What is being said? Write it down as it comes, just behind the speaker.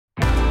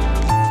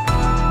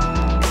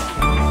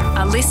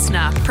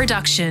listener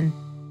production.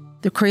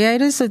 The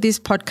creators of this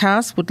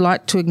podcast would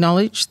like to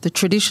acknowledge the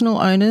traditional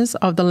owners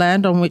of the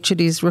land on which it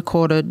is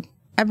recorded.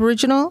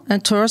 Aboriginal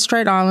and Torres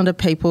Strait Islander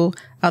people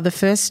are the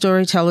first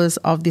storytellers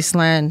of this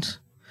land.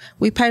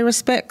 We pay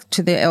respect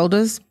to their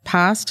elders,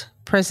 past,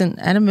 present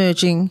and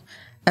emerging,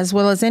 as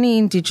well as any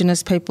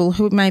Indigenous people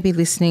who may be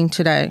listening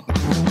today.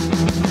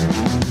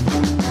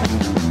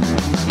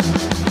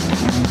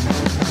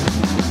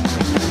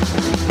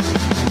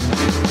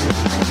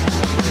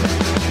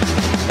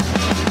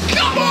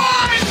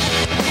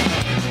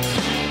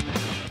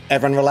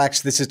 Everyone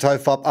relax, this is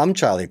TOFOP. I'm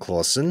Charlie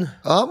Clausen.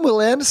 I'm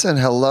Will Anderson.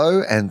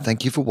 Hello, and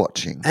thank you for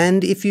watching.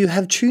 And if you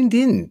have tuned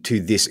in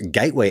to this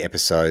gateway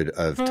episode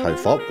of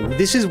TOFOP,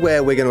 this is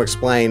where we're going to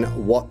explain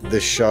what the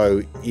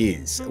show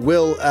is.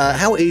 Will,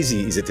 how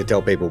easy is it to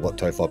tell people what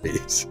TOFOP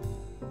is?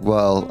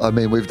 Well, I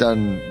mean, we've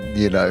done,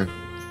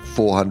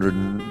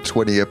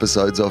 420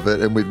 episodes of it,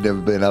 and we've never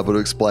been able to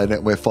explain it,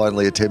 and we're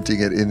finally attempting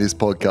it in this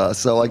podcast.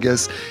 So I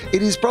guess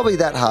it is probably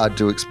that hard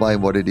to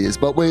explain what it is,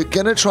 but we're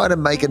going to try to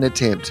make an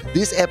attempt.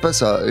 This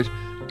episode,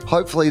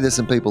 hopefully there's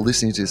some people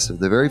listening to this for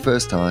the very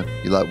first time.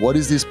 You're like, what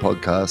is this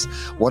podcast?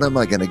 What am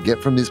I going to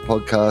get from this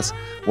podcast?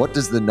 What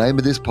does the name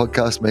of this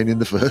podcast mean in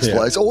the first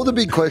place? All the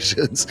big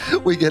questions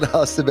we get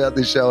asked about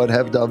this show and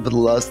have done for the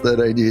last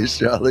 13 years,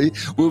 Charlie,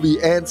 will be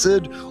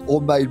answered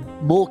or made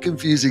more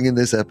confusing in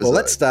this episode. Well,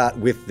 let's start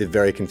with the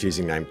very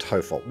confusing name,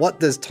 TOFOP. What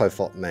does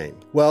TOFOP mean?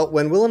 Well,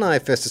 when Will and I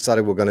first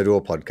decided we were going to do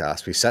a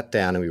podcast, we sat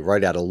down and we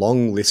wrote out a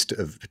long list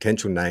of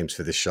potential names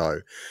for the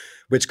show,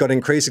 which got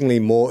increasingly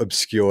more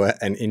obscure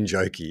and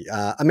in-jokey.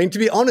 To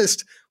be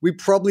honest, we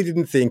probably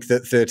didn't think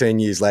that 13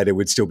 years later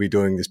we'd still be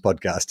doing this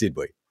podcast, did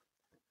we?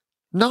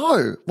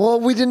 No. Well,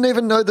 we didn't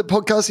even know that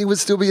podcasting would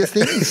still be a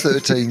thing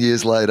 13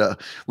 years later.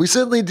 We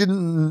certainly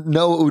didn't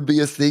know it would be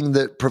a thing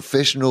that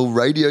professional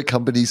radio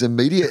companies and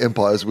media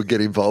empires would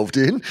get involved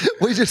in.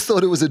 We just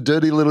thought it was a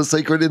dirty little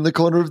secret in the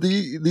corner of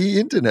the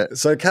internet.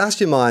 So cast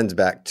your minds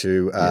back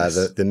to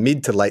the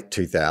mid to late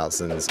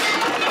 2000s.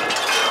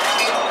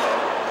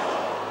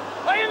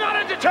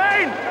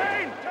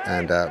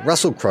 And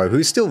Russell Crowe,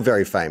 who's still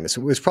very famous,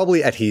 was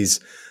probably at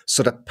his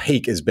sort of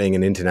peak as being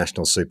an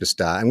international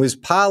superstar and was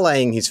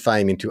parlaying his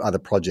fame into other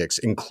projects,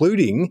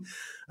 including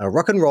a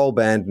rock and roll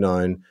band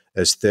known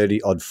as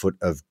 30 Odd Foot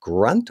of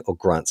Grunt or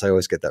Grunts. I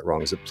always get that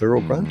wrong. Is it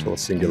plural grunt or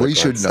singular We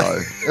grunts? should know.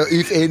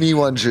 If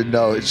anyone should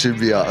know, it should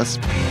be us.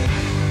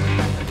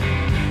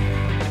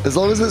 As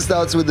long as it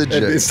starts with a G.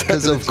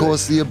 Because, of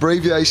course, the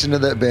abbreviation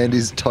of that band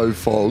is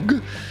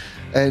TOFOG.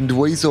 And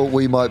we thought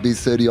we might be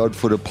 30 Odd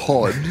Foot of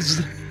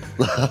Pods.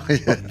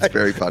 It's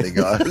very funny,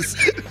 guys.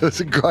 It was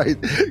a great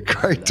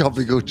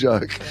topical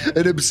joke.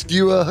 An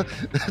obscure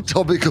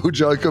topical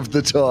joke of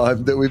the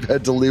time that we've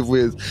had to live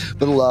with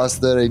for the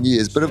last 13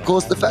 years. But, of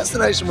course, the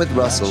fascination with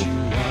Russell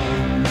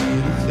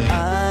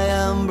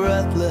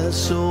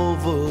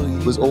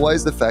was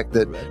always the fact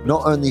that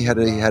not only had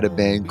he had a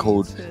band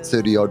called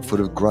 30 Odd Foot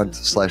of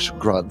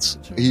Grunt/Grunts,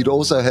 he'd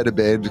also had a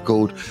band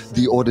called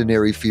The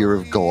Ordinary Fear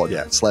of God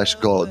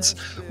 / Gods,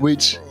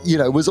 which,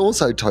 was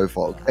also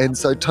TOFOP. And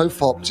so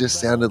TOFOP just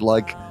sounded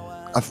like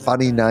a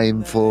funny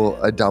name for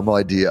a dumb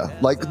idea.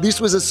 Like, this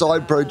was a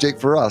side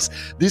project for us.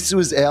 This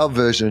was our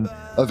version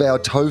of our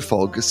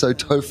TOFOG, so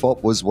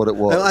TOFOP was what it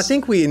was. Well, I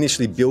think we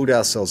initially billed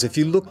ourselves. If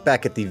you look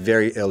back at the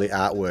very early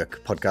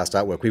podcast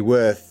artwork, we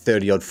were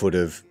 30 Odd Foot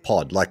of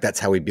Pod. Like, that's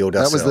how we billed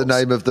ourselves. That was the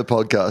name of the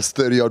podcast,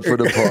 30 Odd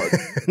Foot of Pod.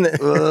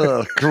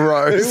 Ugh,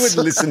 gross. Who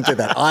would listen to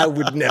that? I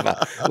would never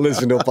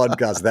listen to a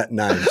podcast with that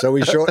name. So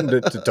we shortened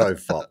it to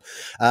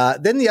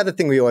TOFOP. Then the other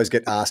thing we always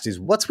get asked is,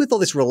 what's with all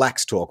this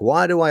relaxed talk?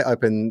 Why do I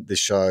open the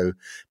show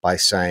by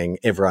saying,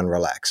 everyone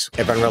relax?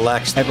 Everyone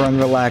relax. Everyone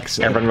relax.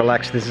 Everyone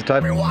relax. This is TOFOP.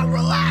 Everyone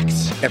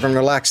relax. Everyone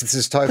relax. This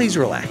is TOFOP. Please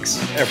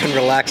relax. Everyone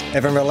relax.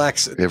 Everyone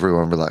relax.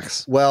 Everyone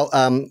relax. Well,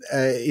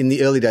 in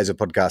the early days of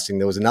podcasting,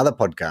 there was another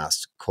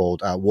podcast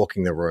called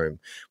Walking the Room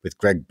with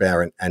Greg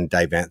Barrett and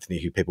Dave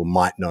Anthony, who people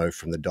might know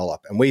from The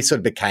Dollop. And we sort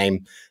of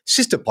became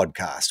sister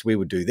podcasts. We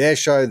would do their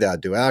show, they would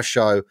do our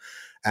show.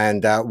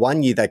 And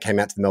one year they came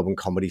out to the Melbourne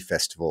Comedy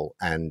Festival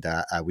and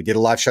we did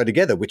a live show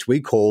together, which we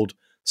called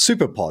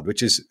Superpod, which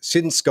has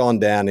since gone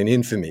down in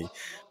infamy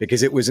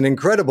because it was an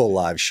incredible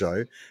live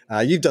show.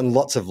 You've done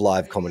lots of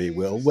live comedy,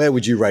 Will. Where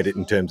would you rate it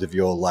in terms of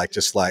your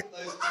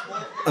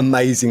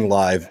amazing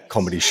live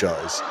comedy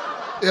shows?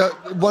 Yeah,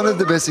 one of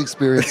the best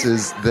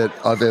experiences that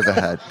I've ever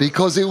had,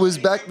 because it was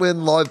back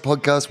when live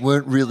podcasts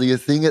weren't really a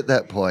thing at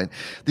that point.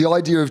 The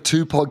idea of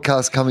two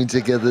podcasts coming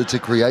together to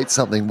create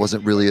something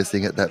wasn't really a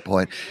thing at that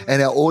point.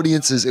 And our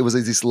audiences, it was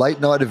this late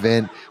night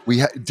event.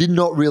 We did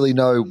not really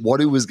know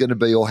what it was going to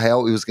be or how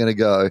it was going to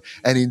go.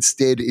 And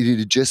instead,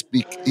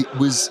 it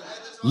was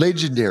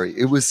legendary.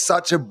 It was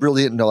such a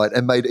brilliant night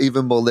and made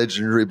even more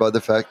legendary by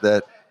the fact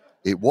that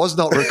It was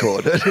not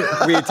recorded.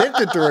 We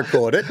attempted to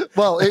record it.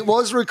 Well, it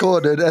was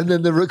recorded, and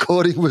then the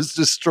recording was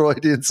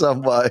destroyed in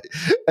some way.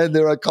 And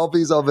there are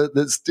copies of it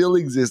that still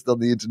exist on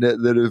the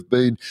internet that have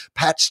been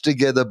patched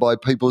together by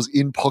people's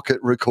in-pocket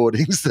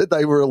recordings that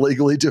they were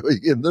illegally doing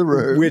in the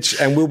room.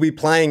 And we'll be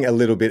playing a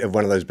little bit of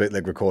one of those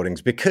bootleg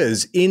recordings,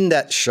 because in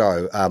that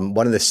show,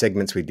 one of the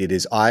segments we did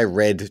is I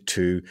read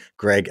to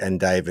Greg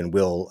and Dave and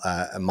Will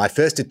my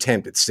first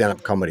attempt at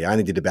stand-up comedy. I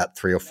only did about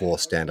 3 or 4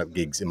 stand-up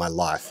gigs in my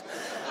life.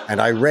 And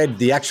I read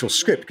the actual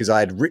script because I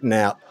had written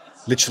out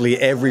literally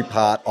every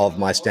part of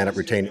my stand-up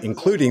routine,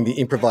 including the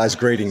improvised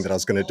greeting that I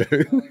was going to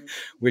do,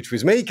 which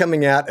was me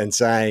coming out and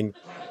saying,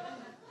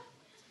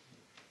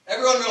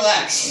 "Everyone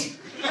relax."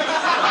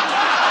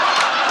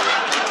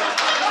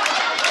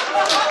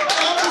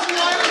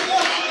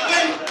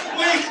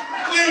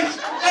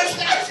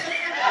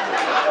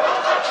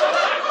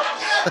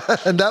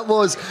 And that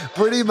was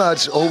pretty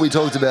much all we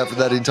talked about for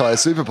that entire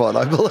Superpod,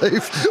 I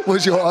believe,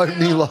 was your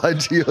opening line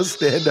to your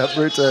stand-up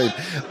routine.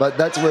 But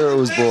that's where it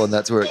was born.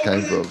 That's where it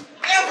came from.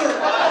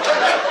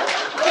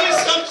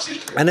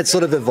 and it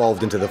sort of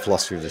evolved into the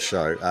philosophy of the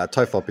show.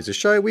 TOFOP is a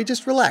show we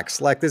just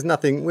relax. Like there's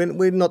nothing,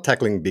 we're not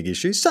tackling big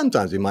issues.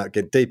 Sometimes we might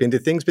get deep into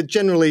things, but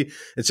generally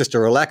it's just a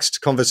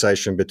relaxed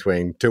conversation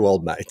between 2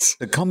 old mates.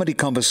 A comedy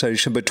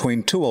conversation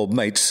between 2 old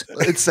mates.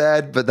 It's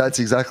sad, but that's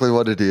exactly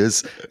what it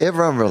is.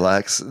 Everyone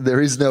relax.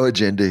 There is no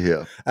agenda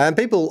here. And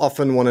people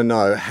often want to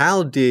know,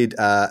 how did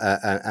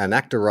an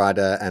actor,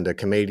 writer and a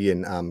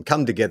comedian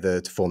come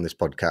together to form this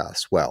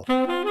podcast? Well,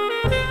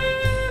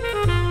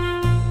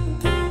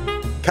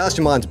 cast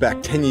your minds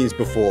back 10 years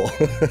before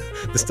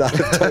the start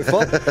of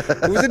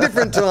TOFOP. It was a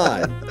different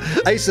time.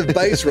 Ace of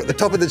Base were at the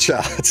top of the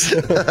charts.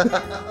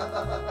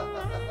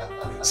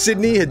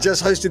 Sydney had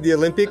just hosted the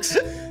Olympics,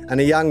 and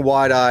a young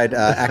wide-eyed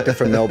actor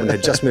from Melbourne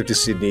had just moved to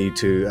Sydney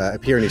to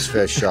appear in his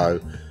first show,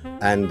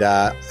 and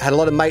had a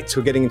lot of mates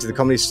who were getting into the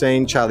comedy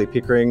scene: Charlie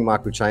Pickering,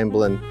 Michael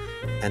Chamberlain,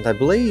 and I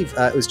believe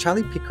it was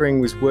Charlie Pickering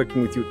was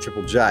working with you at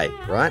Triple J,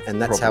 right? And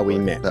that's Probably. how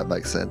we met. That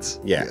makes sense.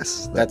 Yeah,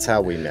 Yes. that's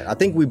how we met. I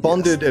think we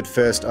bonded at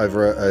first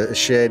over a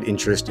shared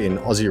interest in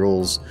Aussie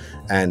rules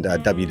and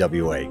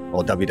WWE,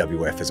 or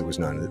WWF as it was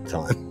known at the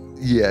time.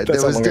 Yeah, That's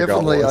there was how long ago it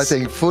definitely, I was.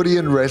 think, footy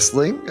and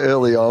wrestling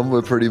early on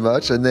were pretty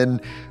much. And then,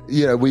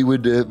 we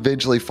would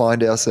eventually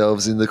find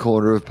ourselves in the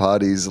corner of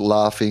parties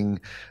laughing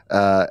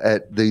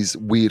at these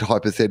weird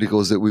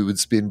hypotheticals that we would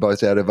spin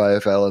both out of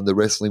AFL and the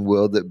wrestling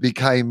world that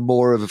became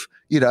more of,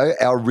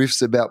 our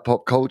riffs about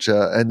pop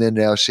culture and then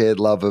our shared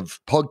love of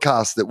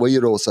podcasts that we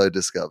had also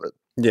discovered.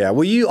 Yeah,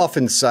 well, you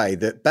often say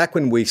that back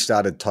when we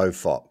started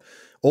TOFOP,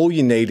 all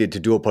you needed to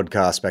do a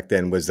podcast back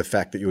then was the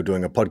fact that you were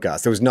doing a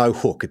podcast. There was no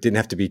hook. It didn't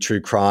have to be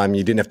true crime.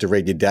 You didn't have to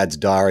read your dad's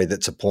diary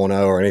that's a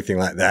porno or anything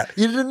like that.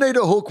 You didn't need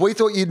a hook. We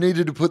thought you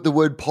needed to put the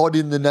word pod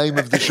in the name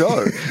of the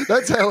show.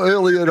 That's how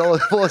early it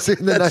was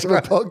in the name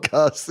of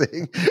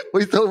podcasting.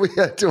 We thought we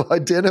had to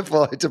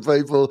identify to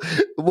people.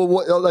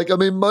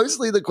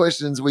 Mostly the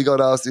questions we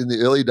got asked in the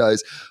early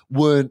days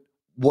weren't,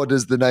 what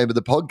does the name of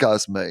the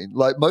podcast mean?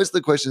 Like most of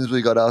the questions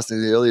we got asked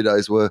in the early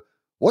days were,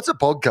 what's a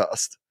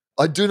podcast?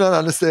 I do not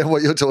understand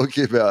what you're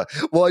talking about.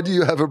 Why do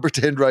you have a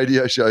pretend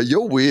radio show?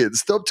 You're weird.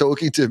 Stop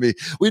talking to me.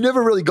 We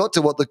never really got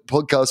to what the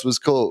podcast was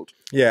called.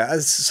 Yeah,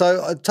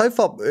 so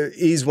TOFOP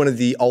is one of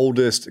the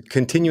oldest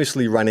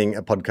continuously running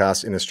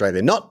podcasts in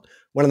Australia. Not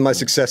one of the most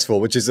successful,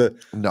 which is a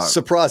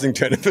surprising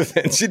turn of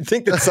events. You'd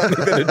think that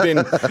something that had been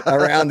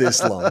around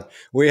this long.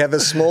 We have a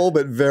small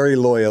but very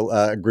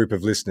loyal group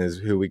of listeners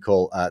who we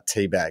call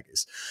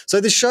teabaggers. So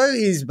the show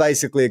is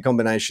basically a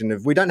combination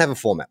of, we don't have a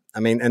format.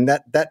 I mean, and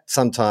that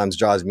sometimes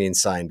drives me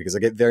insane because I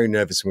get very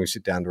nervous when we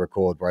sit down to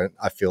record where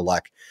I feel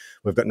like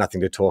we've got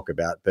nothing to talk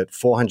about. But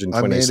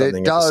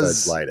 420-something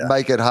episodes later. It does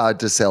make it hard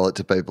to sell it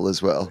to people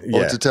as well,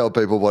 or to tell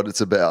people what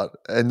it's about.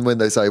 And when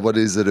they say, what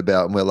is it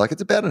about? And we're like,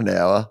 it's about an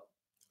hour.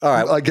 All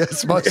right. I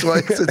guess most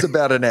weeks it's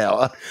about an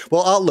hour.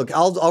 Well,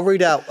 I'll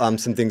read out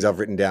some things I've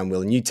written down,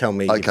 Will, and you tell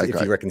me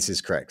if you reckon this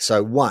is correct.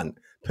 So 1,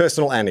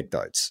 personal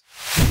anecdotes.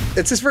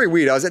 It's just very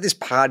weird. I was at this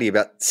party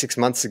about 6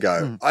 months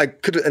ago.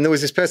 And there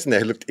was this person there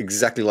who looked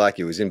exactly like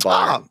you. It was in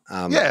Byron.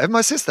 Yeah,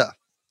 my sister.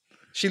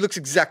 She looks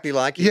exactly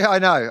like you. Yeah, I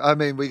know. I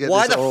mean, we get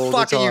Why this the all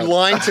fuck the time. are you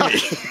lying to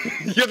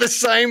me? You're the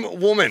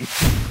same woman.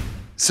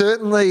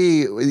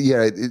 Certainly,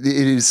 it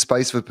is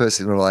space for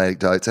personal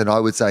anecdotes, and I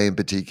would say in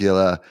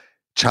particular,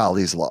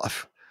 Charlie's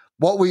life.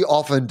 What we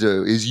often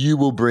do is you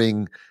will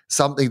bring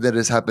something that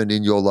has happened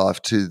in your life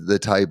to the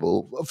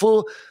table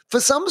for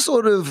some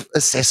sort of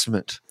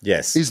assessment.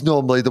 Yes. Is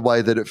normally the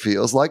way that it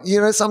feels. Like,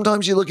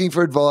 sometimes you're looking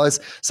for advice,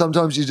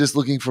 sometimes you're just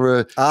looking for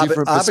a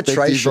different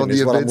perspective on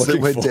the events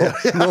that went down.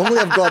 Normally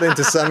I've got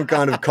into some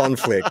kind of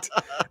conflict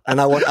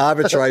and I want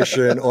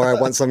arbitration or I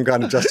want some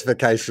kind of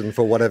justification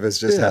for whatever's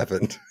just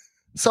happened.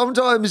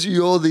 Sometimes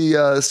you're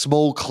the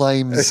small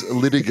claims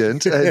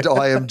litigant and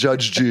I am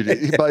Judge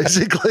Judy,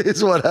 basically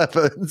is what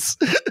happens.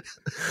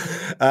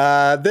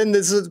 Then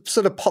there's a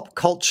sort of pop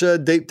culture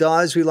deep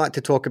dives we like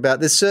to talk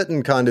about. There's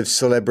certain kind of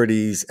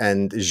celebrities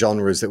and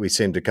genres that we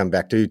seem to come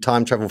back to.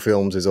 Time travel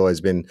films has always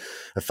been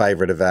a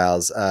favourite of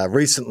ours.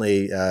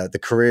 Recently, the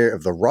career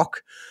of The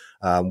Rock,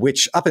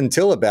 which up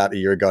until about a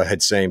year ago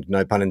had seemed,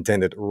 no pun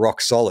intended, rock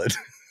solid,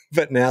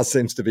 but now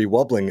seems to be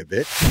wobbling a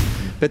bit.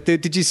 But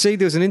did you see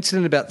there was an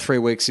incident about 3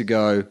 weeks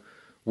ago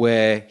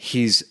where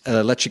his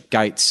electric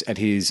gates at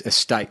his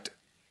estate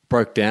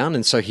broke down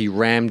and so he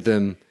rammed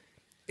them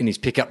in his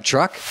pickup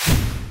truck?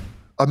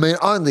 I mean,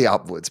 only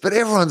upwards, but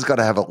everyone's got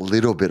to have a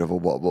little bit of a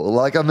wobble.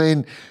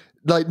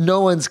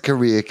 No one's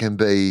career can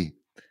be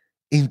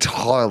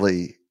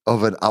entirely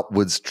of an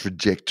upwards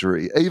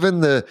trajectory. Even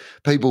the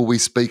people we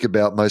speak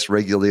about most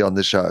regularly on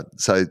the show.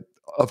 So,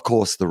 of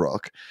course, The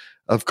Rock.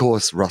 Of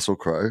course, Russell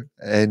Crowe,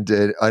 and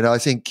I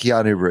think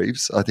Keanu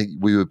Reeves. I think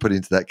we were put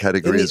into that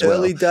category as well.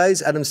 In the early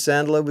days, Adam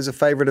Sandler was a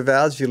favourite of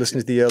ours. If you listen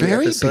to the early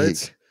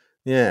episodes, big.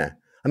 Yeah.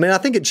 I mean, I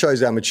think it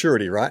shows our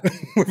maturity, right?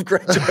 We've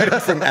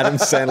graduated from Adam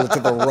Sandler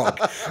to The Rock.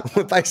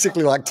 We're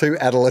basically like two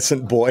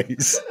adolescent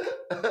boys.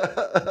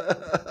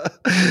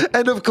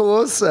 And of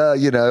course,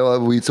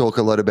 we talk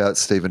a lot about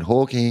Stephen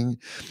Hawking,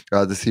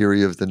 the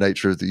theory of the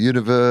nature of the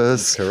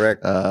universe.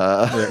 Correct.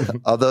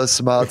 Other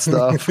smart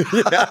stuff.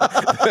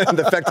 Yeah. And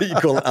the fact that you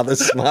call it other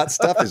smart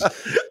stuff is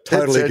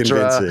totally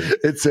convincing.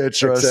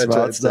 Etc.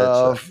 Smart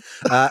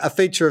stuff. A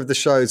feature of the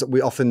show is that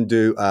we often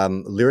do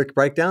lyric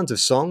breakdowns of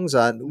songs.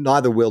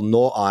 Neither Will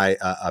nor I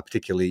are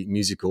particularly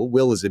musical.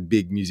 Will is a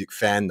big music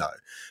fan, though.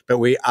 But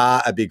we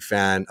are a big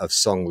fan of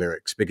song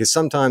lyrics because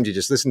sometimes you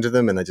just listen to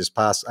them and they just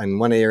pass in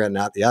one ear and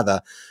out the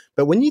other.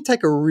 But when you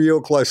take a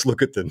real close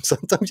look at them,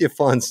 sometimes you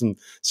find some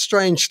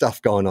strange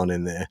stuff going on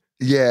in there.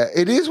 Yeah,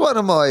 it is one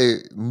of my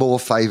more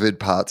favoured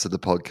parts of the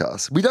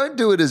podcast. We don't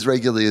do it as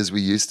regularly as we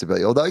used to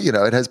be, although,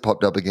 it has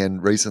popped up again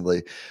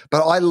recently.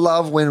 But I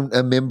love when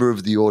a member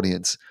of the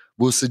audience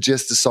will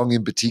suggest a song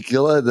in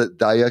particular that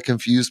they are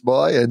confused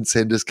by and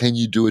send us, can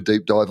you do a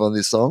deep dive on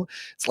this song?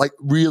 It's like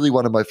really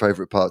one of my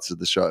favourite parts of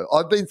the show.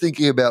 I've been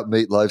thinking about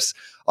Meatloaf's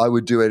I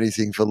Would Do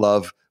Anything for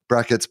Love,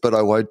 brackets, but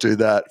I won't do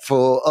that,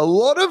 for a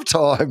lot of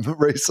time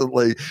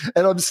recently,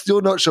 and I'm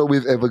still not sure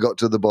we've ever got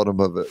to the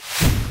bottom of it.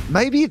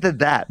 Maybe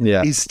that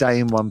is stay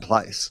in one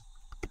place.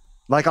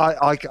 Like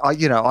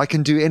I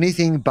can do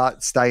anything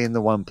but stay in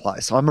the one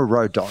place. I'm a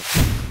road dog.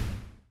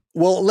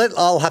 Well,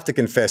 I'll have to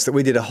confess that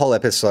we did a whole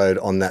episode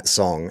on that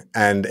song,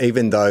 and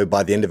even though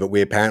by the end of it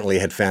we apparently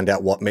had found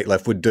out what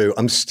Meatloaf would do,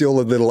 I'm still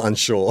a little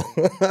unsure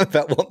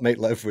about what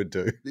Meatloaf would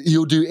do.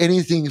 You'll do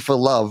anything for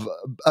love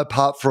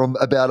apart from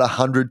about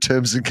 100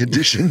 terms and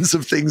conditions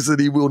of things that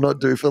he will not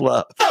do for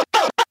love.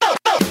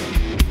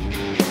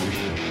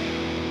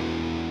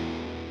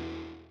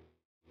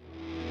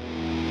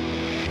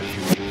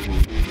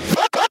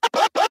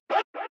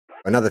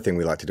 Another thing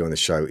we like to do on the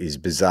show is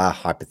bizarre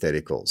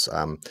hypotheticals.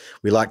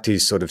 We like to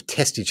sort of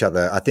test each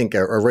other. I think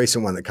a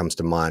recent one that comes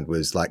to mind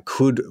was like,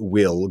 could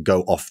Will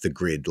go off the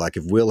grid? Like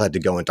if Will had to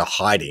go into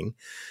hiding,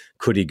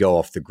 could he go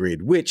off the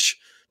grid? Which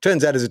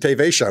turns out is a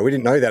TV show. We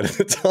didn't know that at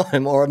the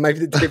time, or maybe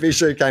the TV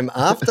show came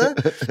after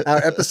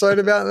our episode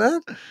about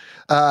that.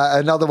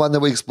 Another one that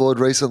we explored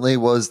recently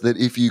was that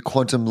if you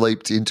quantum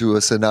leaped into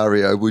a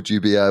scenario, would you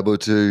be able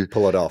to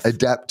pull it off,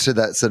 adapt to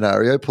that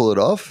scenario, pull it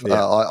off?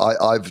 Yeah.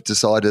 I've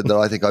decided that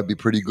I think I'd be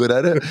pretty good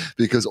at it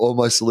because all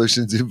my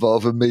solutions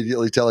involve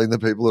immediately telling the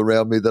people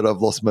around me that I've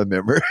lost my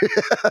memory.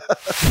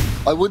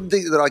 I wouldn't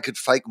think that I could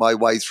fake my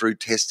way through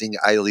testing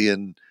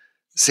alien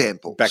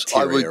samples.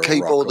 Bacteria, I would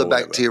keep all the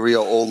bacteria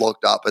all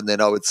locked up and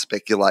then I would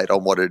speculate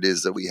on what it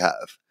is that we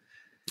have.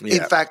 Yeah.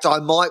 In fact, I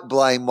might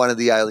blame one of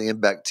the alien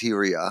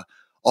bacteria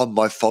on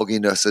my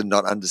fogginess and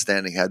not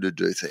understanding how to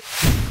do things.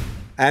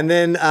 And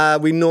then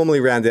we normally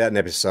round out an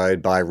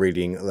episode by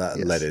reading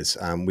letters.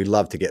 We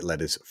love to get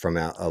letters from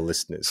our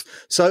listeners.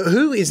 So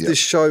who is this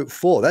show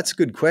for? That's a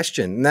good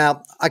question.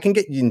 Now, I can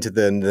get you into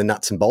the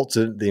nuts and bolts.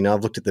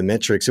 I've looked at the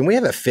metrics, and we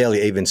have a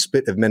fairly even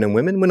split of men and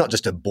women. We're not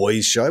just a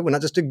boys show. We're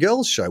not just a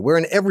girls show. We're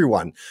an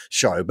everyone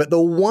show. But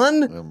the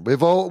one...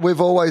 We've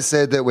always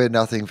said that we're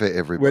nothing for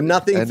everybody. We're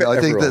nothing for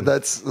everyone.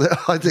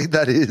 I think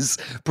that is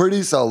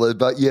pretty solid.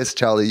 But yes,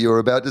 Charlie, you were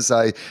about to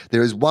say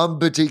there is one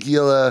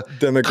particular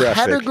demographic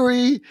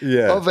category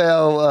of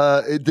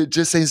our that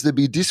just seems to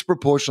be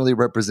disproportionately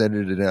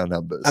represented in our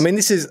numbers. I mean,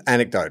 this is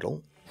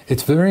anecdotal.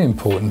 It's very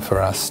important for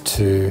us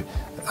to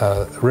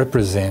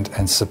represent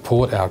and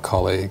support our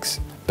colleagues,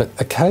 but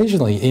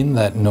occasionally in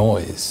that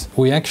noise,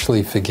 we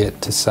actually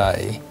forget to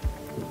say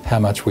how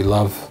much we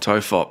love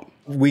TOFOP.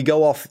 We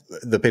go off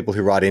the people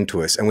who write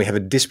into us, and we have a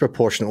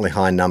disproportionately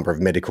high number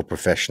of medical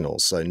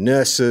professionals. So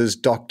nurses,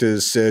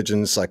 doctors,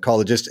 surgeons,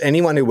 psychologists,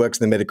 anyone who works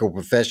in the medical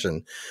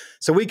profession.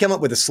 So we come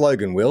up with a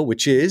slogan, Will,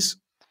 which is...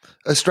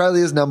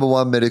 Australia's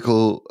 #1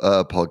 medical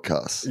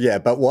podcast. Yeah,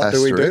 but what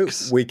do we do?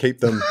 We keep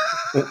them...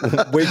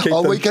 we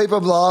keep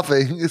them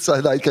laughing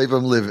so they keep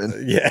them living.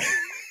 Yeah.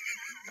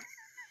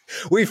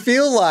 We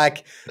feel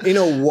like, in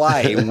a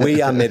way,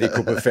 we are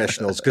medical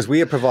professionals because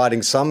we are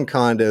providing some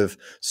kind of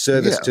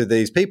service to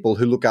these people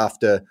who look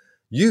after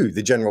you,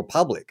 the general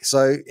public.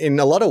 So in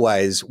a lot of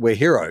ways, we're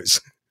heroes.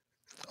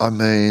 I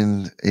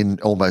mean, in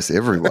almost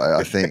every way,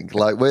 I think.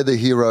 Like, we're the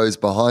heroes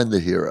behind the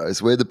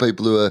heroes. We're the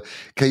people who are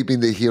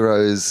keeping the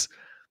heroes,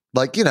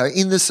 like, you know,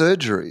 in the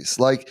surgeries,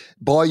 like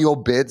by your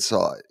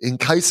bedside, in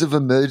case of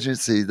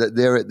emergency, that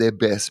they're at their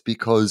best.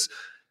 Because,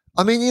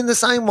 I mean, in the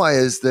same way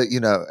as that, you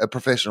know, a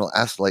professional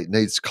athlete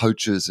needs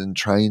coaches and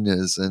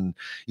trainers and,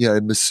 you know,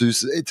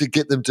 masseuses to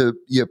get them to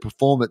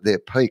perform at their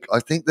peak. I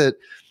think that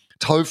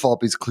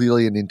TOFOP is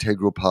clearly an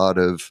integral part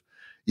of,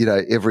 you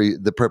know,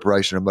 the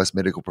preparation of most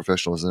medical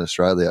professionals in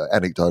Australia,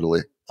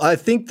 anecdotally. I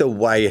think the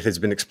way it has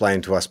been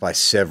explained to us by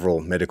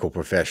several medical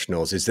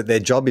professionals is that their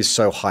job is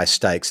so high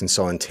stakes and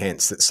so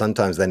intense that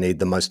sometimes they need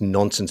the most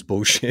nonsense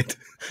bullshit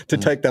to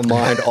take their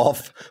mind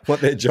off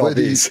what their job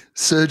is.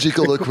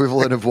 Surgical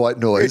equivalent of white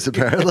noise,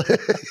 apparently.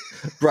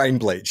 Brain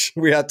bleach.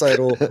 We are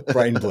total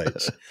brain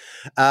bleach.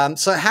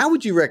 So how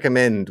would you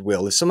recommend,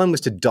 Will, if someone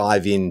was to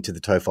dive into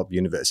the TOFOP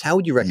universe, how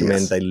would you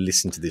recommend they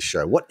listen to this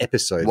show? What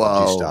episode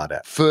would you start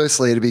at?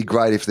 Firstly, it'd be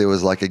great if there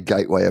was like a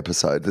gateway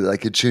episode that they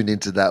could tune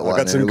into that one.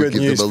 I've got some good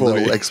news a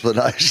little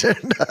explanation.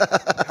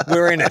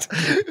 We're in it.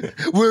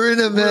 We're in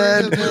it,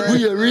 man.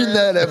 We are in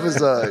that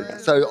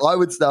episode. So I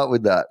would start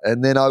with that.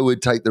 And then I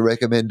would take the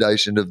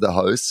recommendation of the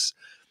hosts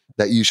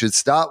that you should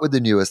start with the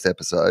newest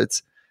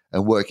episodes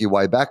and work your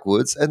way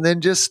backwards, and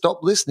then just stop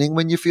listening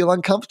when you feel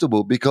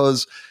uncomfortable,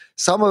 because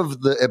some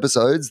of the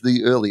episodes,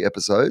 the early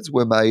episodes,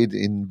 were made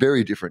in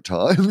very different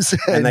times.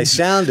 And they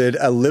sounded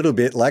a little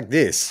bit like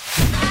this.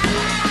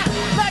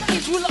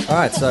 All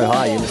right, so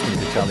hi, you're listening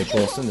to Charlie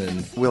Clausen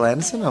and Will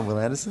Anderson. I'm Will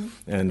Anderson.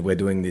 And we're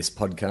doing this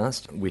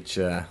podcast, which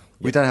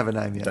we don't have a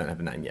name yet. Don't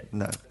have a name yet.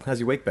 No. How's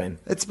your week been?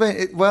 It's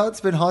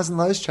been highs and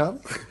lows, Charlie.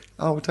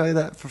 I will tell you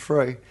that for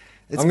free.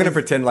 I'm going to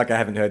pretend like I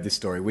haven't heard this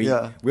story. We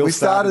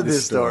started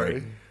this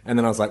story. And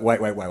then I was like,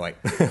 wait.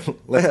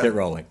 Let's get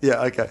rolling.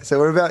 Yeah, okay. So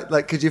we're about,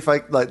 like, could you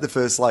fake, like, the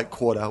first, like,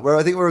 quarter? Where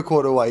I think we're a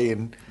quarter way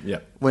in. Yeah.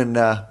 When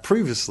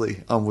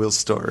previously on Will's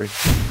story.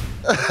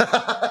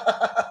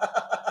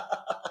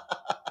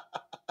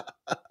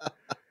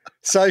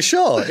 So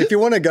sure, if you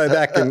want to go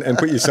back and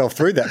put yourself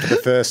through that for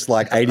the first,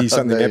 like,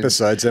 80-something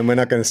episodes, then we're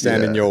not going to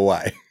stand in your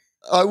way.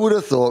 I would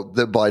have thought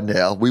that by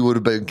now we would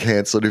have been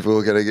cancelled if we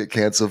were going to get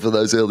cancelled for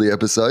those early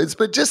episodes,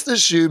 but just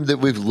assume that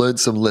we've learned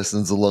some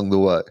lessons along the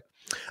way.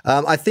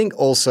 I think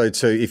also,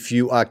 too, if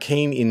you are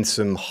keen in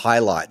some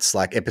highlights,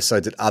 like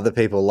episodes that other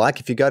people like,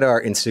 if you go to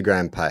our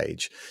Instagram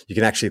page, you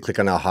can actually click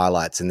on our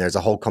highlights and there's a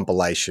whole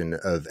compilation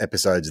of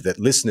episodes that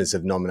listeners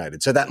have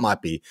nominated. So that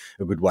might be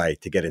a good way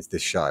to get into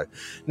this show.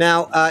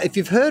 Now, if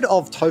you've heard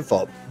of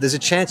TOFOP, there's a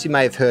chance you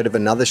may have heard of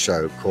another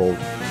show called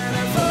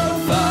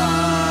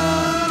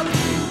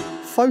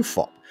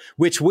TOFOP,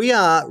 which we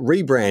are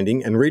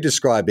rebranding and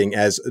redescribing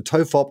as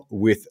TOFOP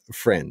with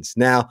Friends.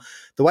 Now,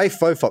 the way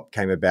FOFOP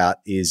came about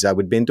is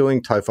we'd been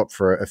doing TOFOP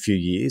for a few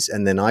years,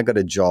 and then I got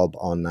a job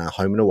on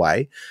Home and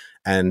Away,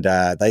 and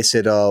they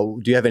said, "Oh,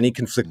 do you have any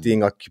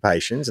conflicting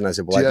occupations?" And I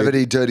said, "Well, do you have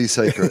any dirty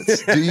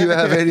secrets? Do you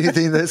have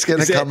anything that's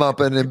going to come up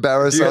and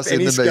embarrass us in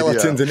the media? Do you have any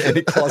skeletons in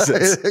any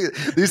closets?"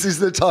 This is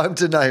the time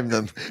to name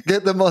them.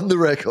 Get them on the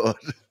record.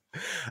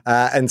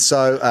 And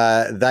so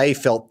they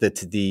felt that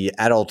the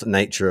adult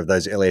nature of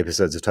those early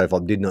episodes of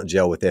TOFOP did not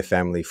gel with their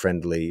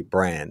family-friendly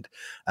brand.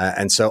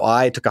 And so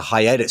I took a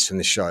hiatus from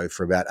the show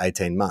for about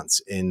 18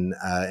 months. And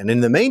in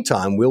the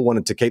meantime, Will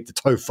wanted to keep the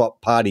TOFOP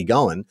party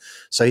going.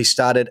 So he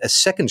started a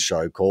second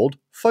show called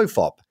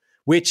FOFOP,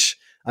 which,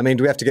 I mean,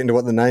 do we have to get into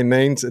what the name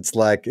means? It's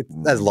like, it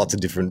has lots of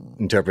different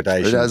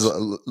interpretations. It has,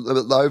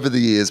 over the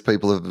years,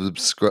 people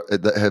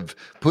have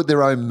put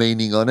their own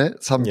meaning on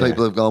it. Some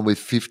people have gone with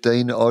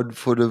 15-odd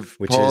foot of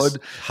which pod. Is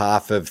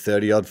half of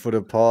 30-odd foot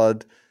of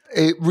pod.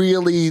 It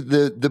really,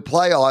 the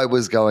play I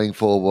was going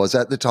for was,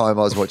 at the time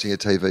I was watching a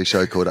TV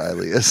show called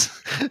Alias.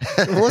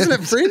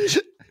 Wasn't it Fringe?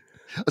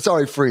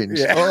 Sorry, Fringe.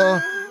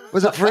 Yeah.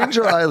 Was it Fringe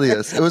or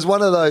Alias? It was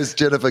one of those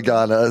Jennifer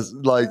Garner,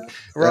 like...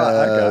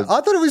 Right, okay.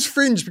 I thought it was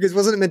Fringe because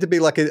wasn't it meant to be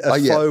like a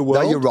faux world?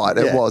 No, you're right.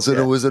 It was. And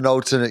it was an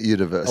alternate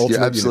universe.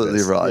 You're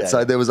absolutely right. Yeah.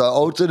 So there was an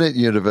alternate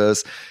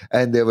universe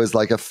and there was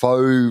like a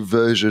faux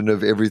version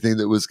of everything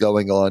that was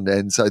going on.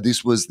 And so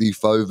this was the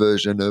faux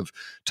version of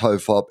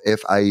TOFOP,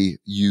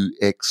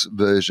 FAUX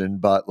version,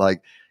 but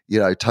like, you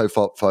know,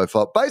 TOFOP,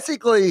 FOFOP.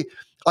 Basically,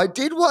 I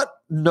did what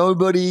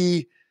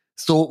nobody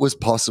thought was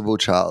possible,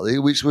 Charlie,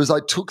 which was I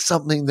took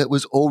something that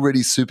was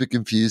already super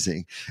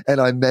confusing and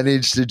I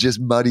managed to just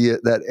muddy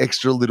it that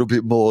extra little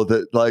bit more.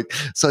 That, like,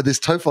 so there's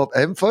TOFOP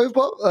and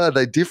FOFOP, are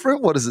they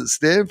different? What does it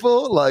stand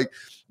for? Like,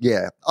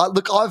 Yeah.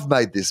 Look, I've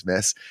made this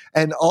mess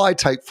and I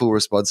take full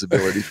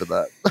responsibility for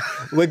that.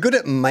 We're good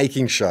at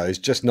making shows,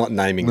 just not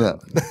naming them.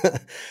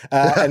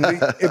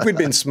 If we'd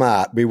been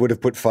smart, we would have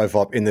put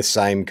FOFOP in the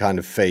same kind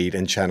of feed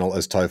and channel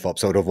as TOFOP,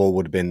 so it all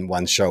would have been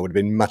one show. It would have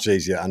been much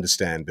easier to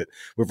understand, but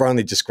we're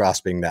only just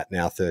grasping that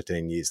now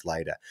 13 years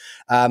later.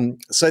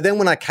 So then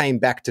when I came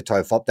back to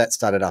TOFOP, that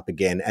started up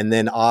again, and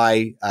then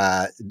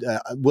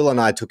Will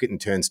and I took it in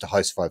turns to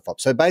host FOFOP.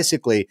 So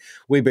basically,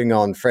 we bring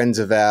on friends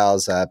of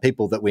ours,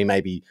 people that we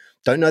maybe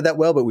don't know that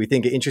well, but we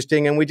think are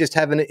interesting, and we just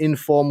have an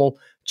informal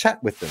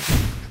chat with them.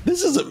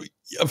 This is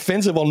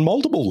offensive on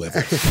multiple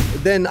levels.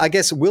 Then I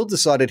guess Will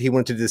decided he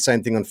wanted to do the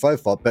same thing on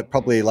FOFOP, but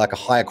probably like a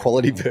higher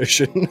quality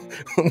version,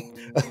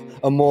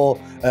 a more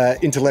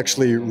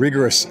intellectually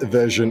rigorous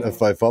version of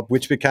FOFOP,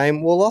 which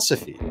became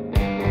Willosophy.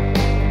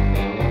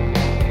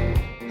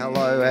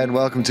 Hello and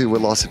welcome to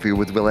Willosophy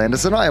with Will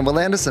Anderson. I am Will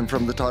Anderson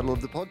from the title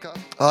of the podcast.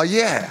 Oh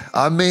yeah,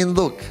 I mean,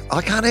 look,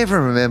 I can't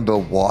even remember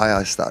why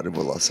I started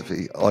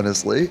Willosophy,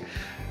 honestly.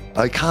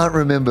 I can't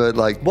remember,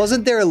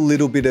 Wasn't there a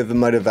little bit of a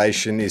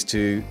motivation is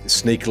to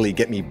sneakily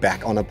get me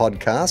back on a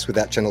podcast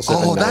without Channel 7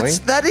 knowing?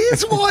 That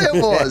is why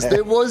it was.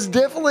 There was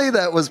definitely,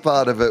 that was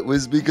part of it,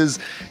 was because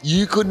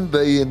you couldn't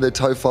be in the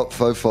TOFOP,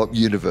 FOFOP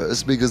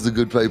universe because the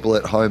good people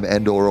at home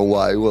and or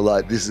away were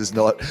like, this is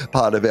not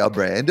part of our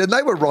brand. And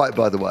they were right,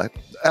 by the way.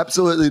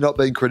 Absolutely not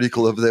being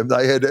critical of them.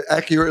 They had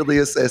accurately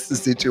assessed the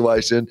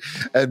situation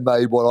and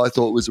made what I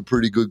thought was a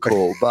pretty good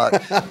call.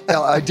 But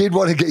I did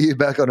want to get you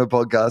back on a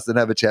podcast and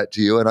have a chat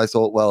to you. And I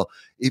thought, well,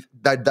 if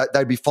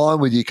they'd be fine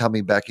with you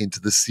coming back into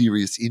the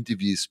serious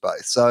interview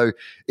space. So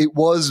it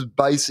was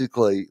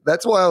basically,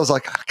 that's why I was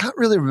like, I can't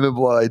really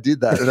remember why I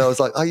did that. And I was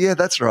like, oh yeah,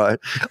 that's right.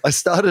 I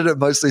started it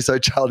mostly so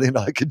Charlie and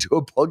I could do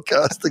a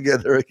podcast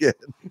together again.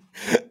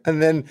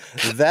 And then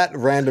that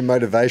random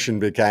motivation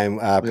became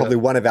probably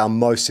one of our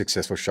most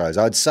successful shows.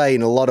 I'd say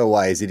in a lot of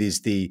ways it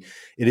is the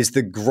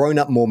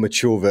grown-up, more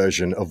mature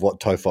version of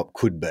what TOFOP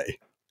could be.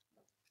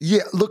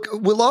 Yeah, look,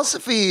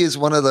 Willosophy is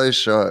one of those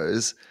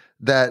shows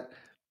that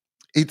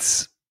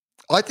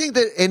I think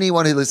that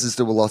anyone who listens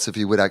to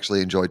Willosophy would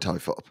actually enjoy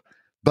TOFOP.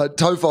 But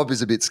TOFOP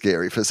is a bit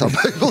scary for some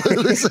people who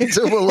listen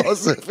to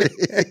Willosophy.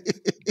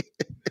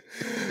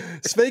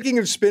 Speaking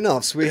of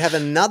spin-offs, we have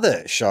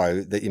another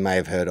show that you may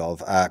have heard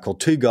of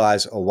called Two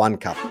Guys or One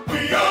Cup.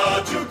 We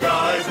are two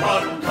guys,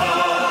 one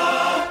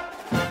cup.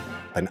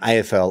 An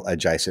AFL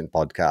adjacent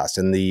podcast.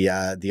 And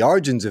the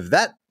origins of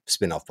that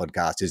spin-off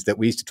podcast is that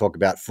we used to talk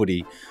about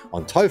footy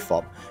on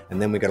TOFOP,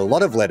 and then we got a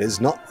lot of letters,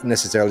 not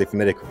necessarily from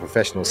medical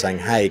professionals, saying,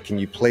 hey, can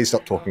you please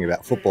stop talking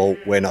about football?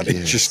 We're not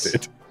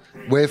interested.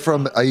 We're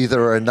from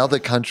either another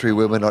country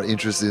where we're not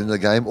interested in the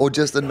game, or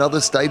just another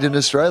state in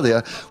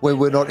Australia where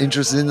we're not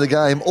interested in the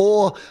game,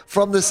 or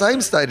from the same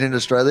state in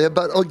Australia,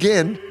 but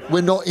again, we're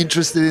not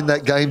interested in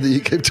that game that you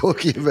keep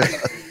talking about.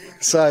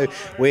 So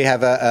we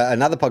have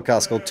another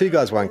podcast called Two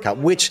Guys, One Cup,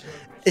 which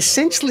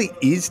essentially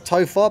is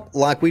TOFOP.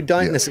 Like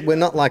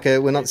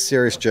we're not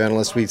serious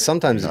journalists. We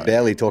sometimes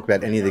barely talk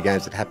about any of the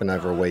games that happen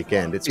over a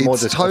weekend. It's more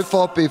just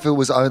TOFOP if it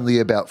was only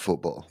about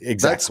football.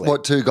 Exactly. That's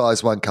what Two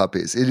Guys, One Cup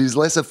is. It is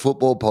less a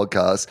football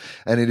podcast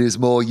and it is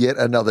more yet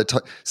another.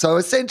 So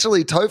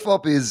essentially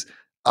TOFOP is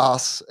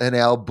us and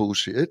our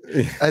bullshit,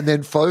 and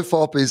then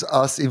FOFOP is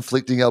us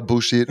inflicting our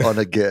bullshit on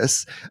a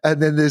guest,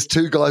 and then there's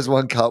Two Guys,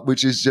 One Cup,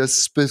 which is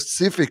just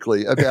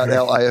specifically about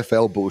our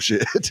AFL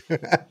bullshit.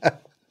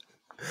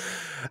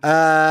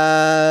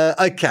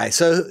 Okay,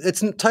 so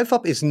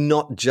TOFOP is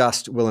not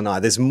just Will and I.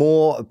 There's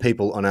more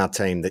people on our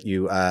team that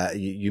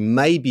you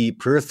may be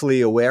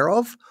peripherally aware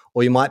of,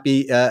 or you might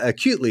be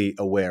acutely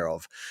aware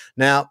of.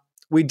 Now,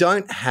 we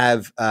don't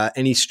have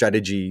any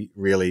strategy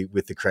really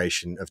with the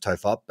creation of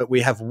TOFOP, but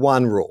we have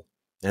one rule,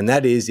 and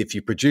that is if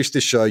you produce the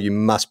show, you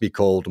must be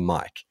called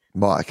Mike.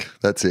 Mike,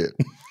 that's it.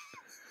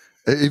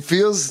 It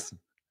feels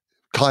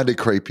kind of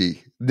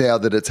creepy now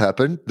that it's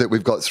happened, that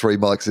we've got three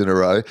mics in a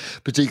row,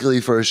 particularly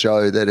for a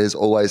show that has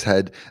always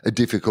had a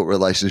difficult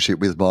relationship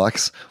with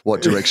mics,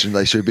 what direction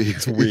they should be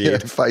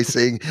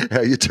facing,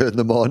 how you turn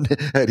them on,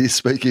 how do you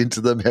speak into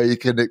them, how you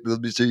connect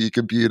them to your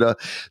computer.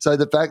 So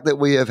the fact that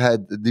we have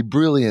had the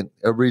brilliant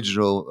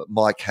original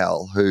Mike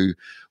Howell, who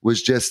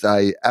was just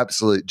a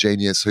absolute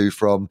genius, who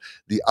from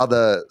the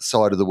other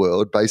side of the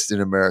world, based in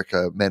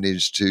America,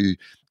 managed to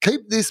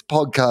keep this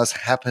podcast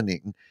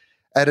happening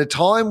at a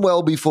time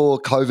well before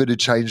COVID had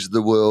changed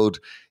the world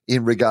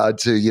in regard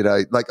to,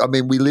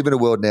 we live in a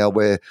world now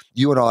where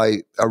you and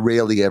I are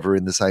rarely ever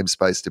in the same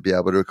space to be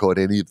able to record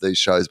any of these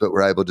shows, but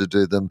we're able to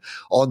do them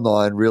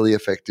online really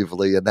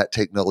effectively, and that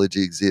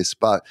technology exists.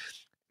 But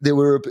it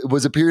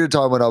was a period of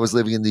time when I was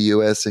living in the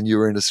US and you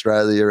were in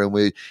Australia, and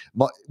the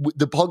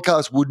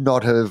podcast would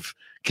not have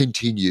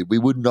continued. We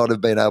would not have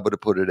been able to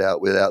put it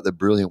out without the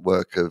brilliant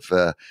work of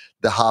the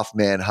half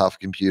man, half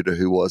computer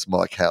who was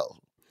Mike Howell.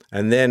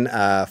 And then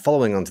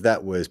following on to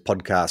that was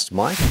Podcast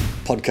Mike.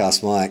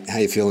 Podcast Mike, how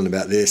you feeling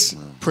about this?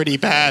 Pretty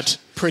bad.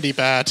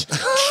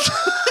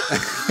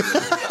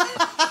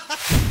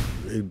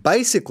 who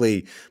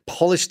basically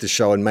polished the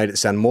show and made it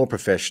sound more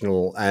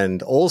professional,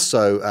 and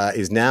also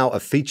is now a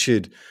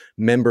featured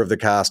member of the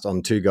cast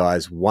on Two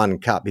Guys, One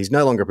Cup. He's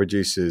no longer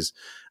produces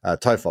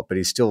TOFOP, but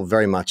he's still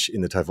very much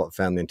in the TOFOP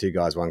family in Two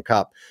Guys, One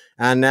Cup.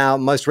 And now,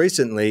 most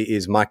recently,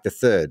 is Mike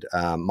III,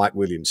 Mike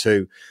Williams,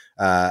 who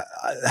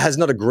has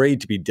not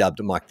agreed to be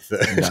dubbed Mike III.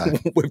 No.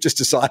 We've just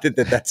decided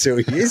that that's who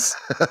he is.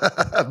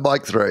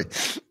 Mike III.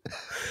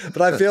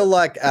 But I feel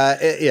like,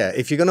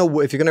 if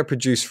you're gonna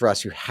produce for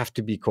us, you have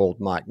to be called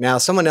Mike. Now,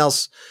 someone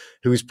else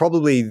who is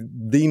probably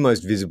the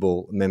most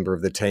visible member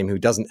of the team who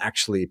doesn't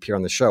actually appear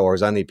on the show, or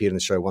has only appeared on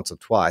the show once or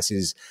twice,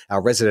 is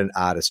our resident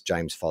artist,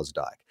 James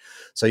Fosdyke.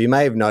 So you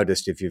may have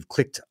noticed, if you've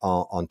clicked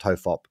on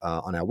TOFOP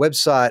on our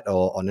website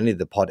or on any of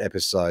the pod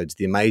episodes,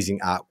 the amazing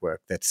artwork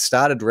that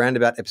started around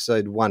about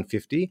episode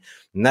 150,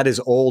 and that is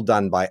all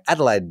done by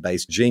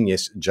Adelaide-based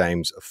genius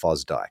James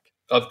Fosdyke.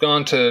 I've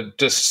gone to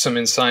just some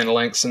insane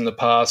lengths in the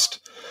past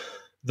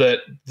that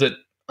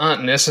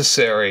aren't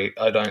necessary,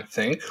 I don't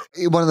think.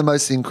 One of the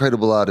most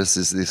incredible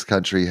artists this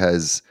country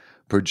has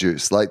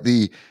produced. Like,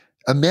 the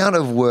amount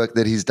of work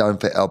that he's done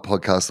for our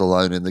podcast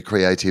alone, and the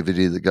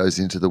creativity that goes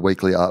into the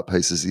weekly art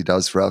pieces he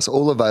does for us,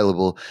 all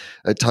available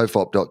at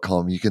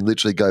tofop.com. You can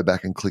literally go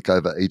back and click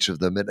over each of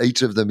them, and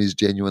each of them is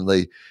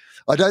genuinely,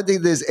 I don't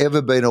think there's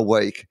ever been a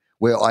week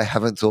where I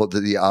haven't thought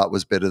that the art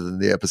was better than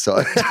the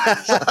episode.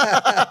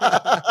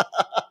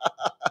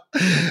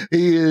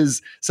 He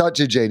is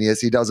such a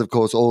genius. He does, of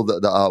course, all the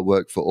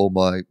artwork for all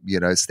my,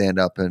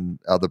 stand-up and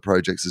other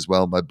projects as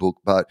well, my book.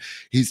 But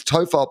his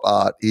TOFOP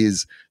art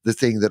is the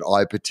thing that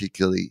I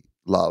particularly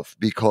love,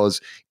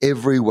 because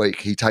every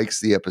week he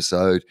takes the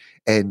episode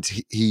and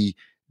he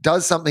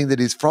does something that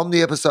is from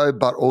the episode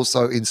but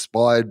also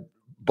inspired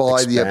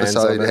by the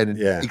episode and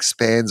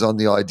expands on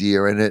the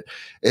idea. And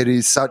it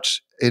is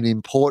such an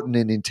important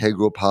and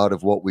integral part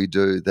of what we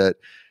do that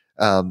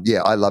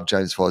I love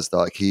James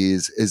Fosdyke. He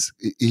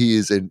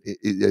is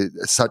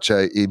such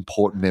an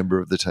important member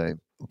of the team.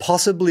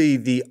 Possibly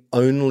the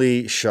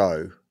only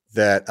show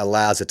that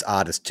allows its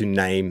artists to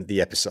name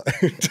the episode.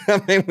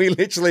 I mean,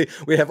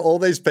 we have all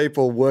these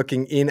people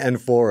working in and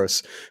for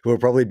us who are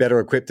probably better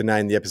equipped to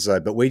name the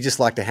episode, but we just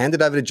like to hand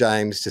it over to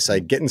James to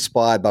say, get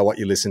inspired by what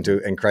you listen to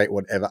and create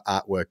whatever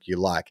artwork you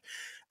like.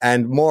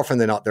 And more often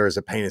than not, there is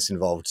a penis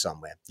involved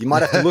somewhere. You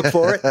might have to look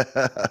for it,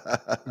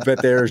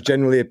 but there is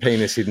generally a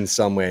penis hidden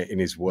somewhere in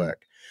his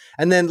work.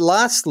 And then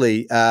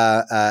lastly,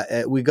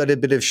 we got a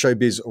bit of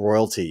showbiz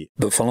royalty.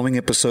 The following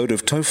episode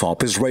of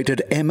TOFOP is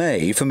rated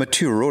MA for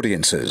mature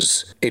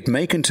audiences. It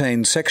may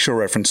contain sexual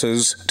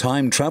references,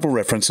 time travel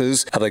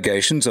references,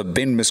 allegations of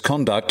bin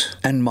misconduct,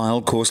 and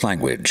mild coarse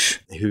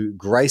language. Who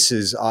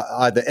graces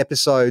either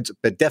episodes,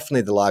 but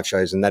definitely the live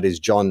shows, and that is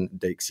John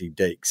Deeksy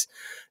Deeks.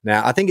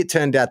 Now, I think it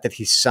turned out that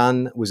his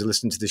son was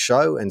listening to the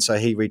show, and so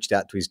he reached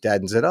out to his dad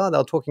and said, they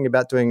were talking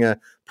about doing a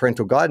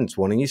parental guidance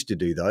warning. He used to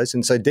do those.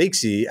 And so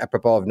Deeksy,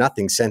 apropos of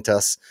nothing, sent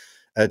us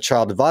a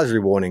child advisory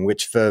warning,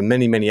 which for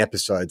many, many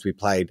episodes we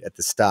played at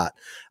the start.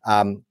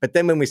 But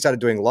then when we started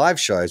doing live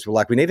shows, we're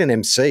like, we need an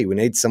MC. We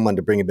need someone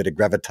to bring a bit of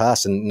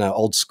gravitas and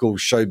old school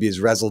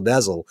showbiz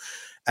razzle-dazzle.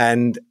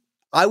 And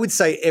I would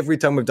say every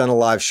time we've done a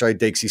live show,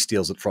 Deeksy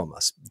steals it from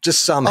us,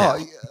 just somehow.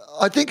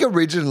 I think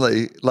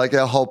originally,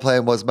 our whole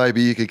plan was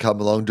maybe you could come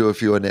along, do a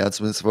few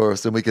announcements for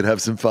us, and we could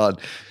have some fun.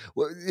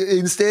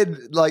 Instead,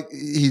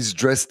 he's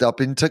dressed up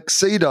in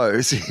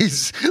tuxedos.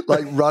 He's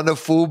run a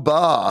full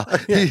bar.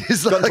 Yeah.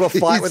 He's got into a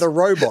fight with a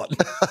robot.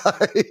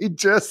 He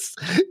just,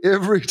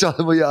 every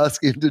time we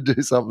ask him to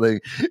do something,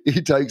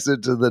 he takes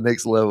it to the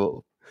next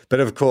level. But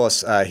of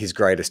course, his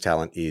greatest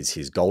talent is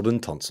his golden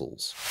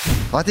tonsils.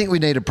 I think we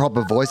need a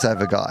proper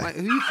voiceover guy. Wait,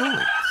 who are you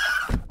calling?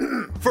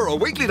 For a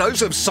weekly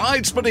dose of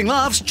side-splitting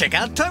laughs, check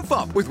out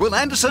TOFOP with Will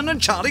Anderson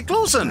and Charlie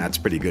Clausen. That's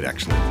pretty good,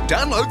 actually.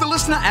 Download the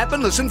Listener app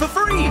and listen for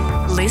free.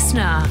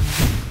 Listener.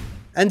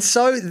 And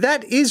so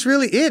that is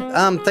really it.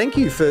 Thank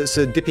you for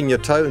dipping your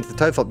toe into the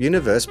TOFOP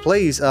universe.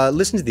 Please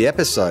listen to the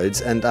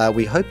episodes, and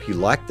we hope you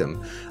like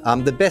them.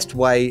 The best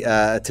way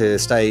to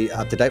stay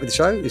up to date with the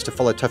show is to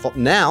follow TOFOP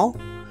now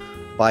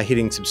by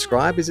hitting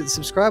subscribe. Is it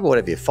subscribe or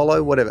whatever?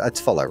 Follow, whatever. It's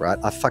follow, right?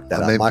 I fucked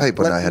that up.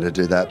 People know how to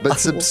do that. But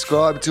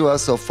subscribe to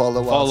us or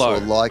follow us or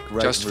like,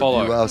 rate, just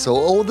follow us,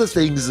 or all the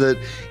things that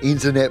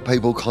internet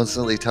people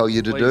constantly tell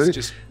you to do.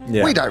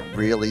 We don't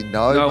really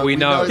know. No, we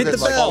know. Hit the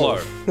bell.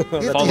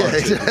 Follow.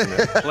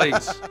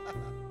 Please.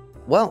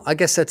 Well, I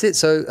guess that's it.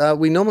 So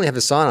we normally have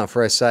a sign-off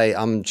where I say,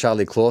 I'm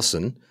Charlie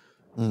Clausen.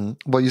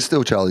 Well, you're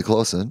still Charlie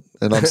Clausen,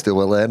 and I'm still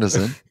Will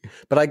Anderson.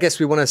 But I guess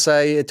we want to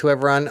say to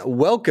everyone,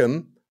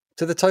 welcome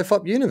to the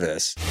TOFOP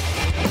universe.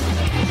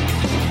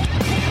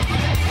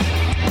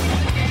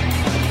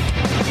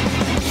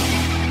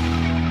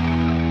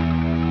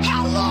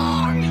 How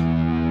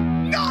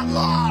long? Not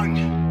long.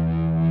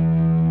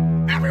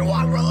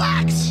 Everyone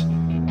relax.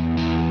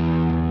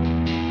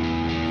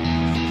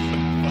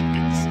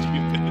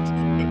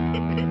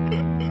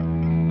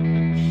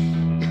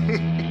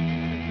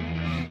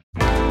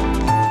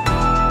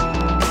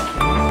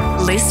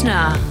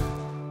 Listener.